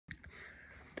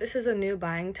This is a new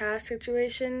buying task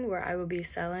situation where I will be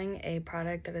selling a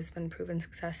product that has been proven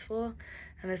successful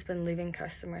and has been leaving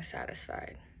customers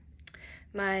satisfied.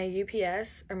 My USP,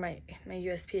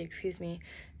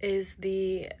 is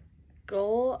the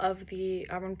goal of the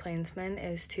Auburn Plainsman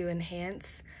is to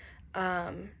enhance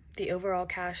the overall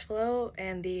cash flow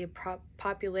and the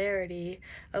popularity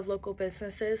of local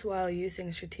businesses while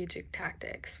using strategic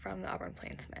tactics from the Auburn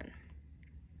Plainsman.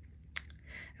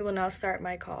 I will now start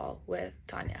my call with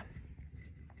Tanya.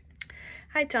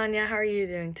 Hi Tanya, how are you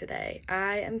doing today?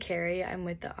 I am Carrie. I'm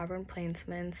with the Auburn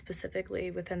Plainsman,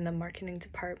 specifically within the marketing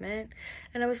department,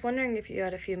 and I was wondering if you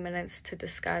had a few minutes to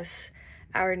discuss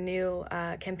our new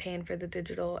campaign for the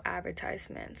digital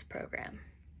advertisements program.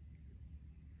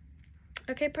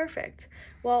 Okay, perfect.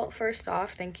 Well, first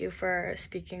off, thank you for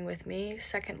speaking with me.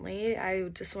 Secondly, I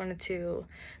just wanted to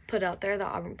put out there the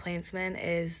Auburn Plainsman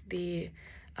is the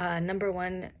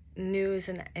 #1 news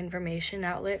and information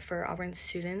outlet for Auburn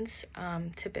students.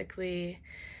 Typically,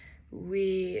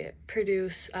 we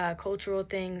produce cultural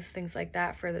things like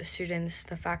that for the students,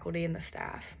 the faculty, and the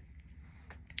staff.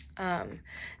 And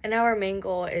our main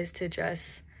goal is to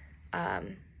just,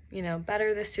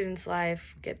 better the student's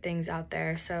life, get things out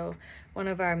there. So one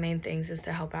of our main things is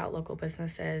to help out local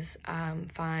businesses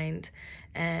find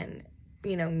and,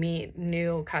 meet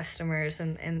new customers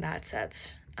and that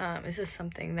sets. Is this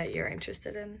something that you're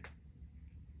interested in?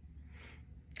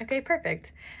 Okay,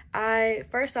 perfect. I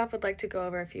first off would like to go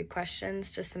over a few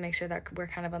questions just to make sure that we're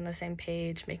kind of on the same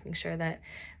page, making sure that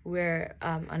we're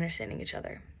understanding each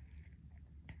other.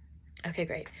 Okay,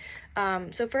 great.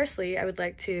 So firstly, I would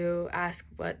like to ask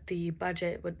what the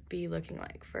budget would be looking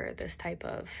like for this type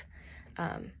of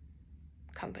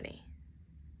company.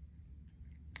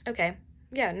 Okay.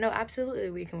 Yeah, no, absolutely,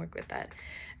 we can work with that.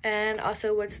 And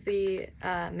also, what's the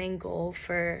main goal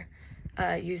for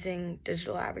using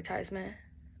digital advertisement?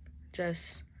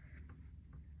 Just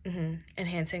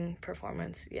enhancing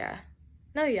performance. Yeah.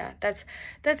 No, yeah, that's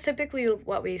typically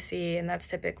what we see, and that's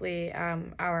typically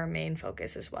our main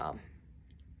focus as well.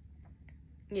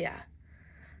 Yeah.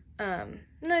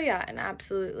 No, yeah, and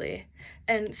absolutely.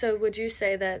 And so would you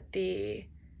say that the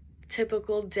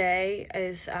typical day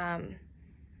is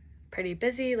pretty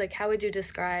busy? Like, how would you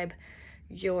describe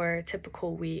your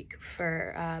typical week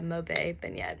for Mobe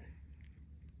Benyed?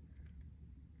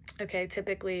 Okay,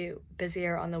 typically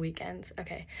busier on the weekends.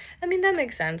 Okay. I mean, that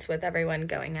makes sense with everyone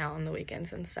going out on the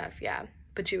weekends and stuff, yeah.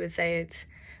 But you would say it's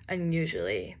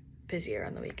unusually busier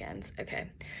on the weekends. Okay.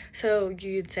 So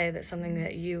you'd say that something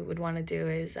that you would want to do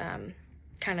is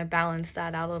kind of balance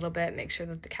that out a little bit, make sure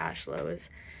that the cash flow is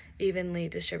evenly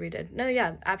distributed. No,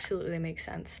 yeah, absolutely makes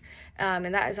sense.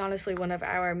 And that is honestly one of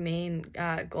our main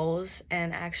goals,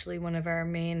 and actually one of our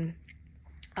main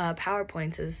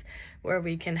PowerPoints is where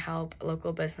we can help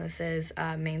local businesses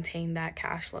maintain that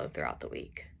cash flow throughout the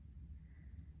week.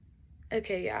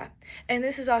 Okay, yeah. And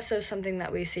this is also something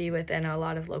that we see within a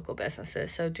lot of local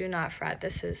businesses, so do not fret.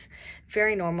 This is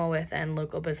very normal within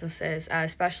local businesses,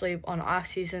 especially on off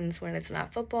seasons when it's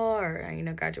not football or,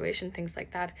 graduation, things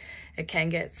like that. It can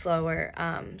get slower.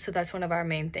 So that's one of our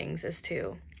main things is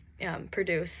to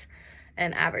produce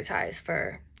and advertise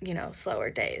for, slower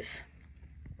days.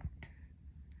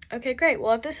 Okay, great.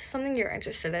 Well, if this is something you're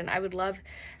interested in, I would love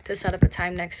to set up a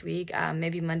time next week,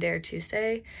 maybe Monday or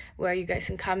Tuesday, where you guys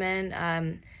can come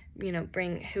in,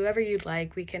 bring whoever you'd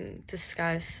like. We can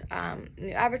discuss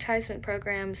new advertisement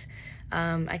programs.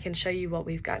 I can show you what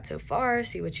we've got so far,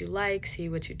 see what you like, see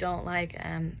what you don't like,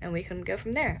 and we can go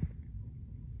from there.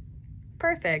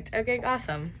 Perfect. Okay,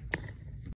 awesome.